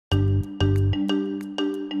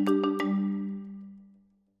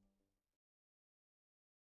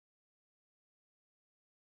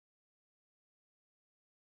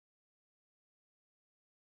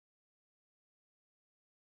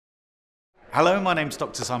Hello, my name's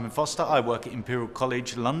Dr. Simon Foster. I work at Imperial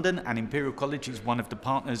College London, and Imperial College is one of the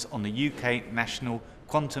partners on the UK National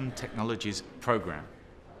Quantum Technologies Programme.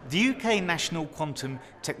 The UK National Quantum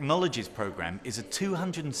Technologies Programme is a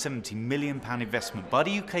 £270 million investment by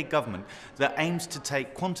the UK government that aims to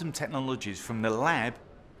take quantum technologies from the lab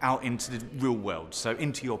out into the real world, so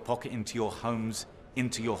into your pocket, into your homes,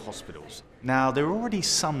 into your hospitals. Now, there are already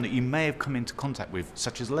some that you may have come into contact with,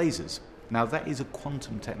 such as lasers. Now, that is a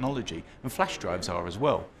quantum technology, and flash drives are as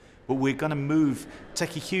well. But we're going to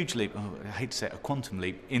take a huge leap, I hate to say it, a quantum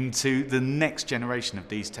leap, into the next generation of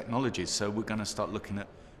these technologies. So we're going to start looking at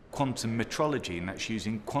quantum metrology, and that's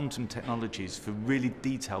using quantum technologies for really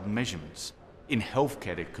detailed measurements. In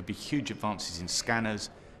healthcare, there could be huge advances in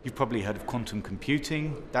scanners. You've probably heard of quantum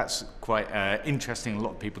computing. That's quite interesting. A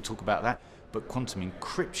lot of people talk about that. But quantum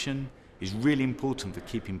encryption is really important for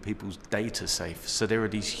keeping people's data safe. So there are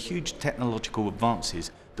these huge technological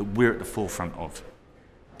advances that we're at the forefront of.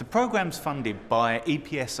 The programme's funded by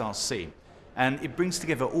EPSRC, and it brings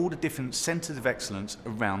together all the different centres of excellence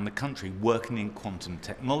around the country working in quantum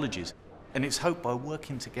technologies. And it's hoped by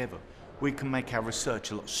working together, we can make our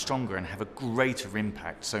research a lot stronger and have a greater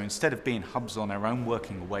impact. So instead of being hubs on our own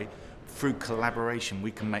working away, through collaboration,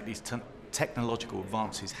 we can make these technological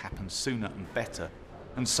advances happen sooner and better.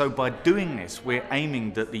 And so by doing this, we're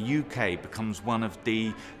aiming that the UK becomes one of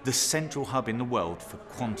the central hub in the world for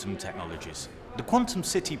quantum technologies. The Quantum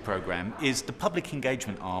City programme is the public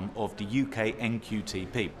engagement arm of the UK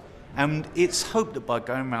NQTP. And it's hoped that by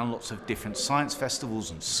going around lots of different science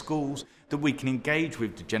festivals and schools, that we can engage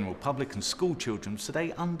with the general public and school children so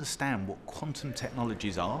they understand what quantum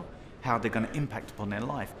technologies are, how they're going to impact upon their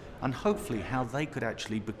life, and hopefully how they could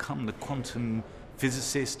actually become the quantum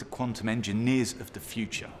physicists, the quantum engineers of the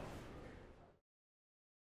future.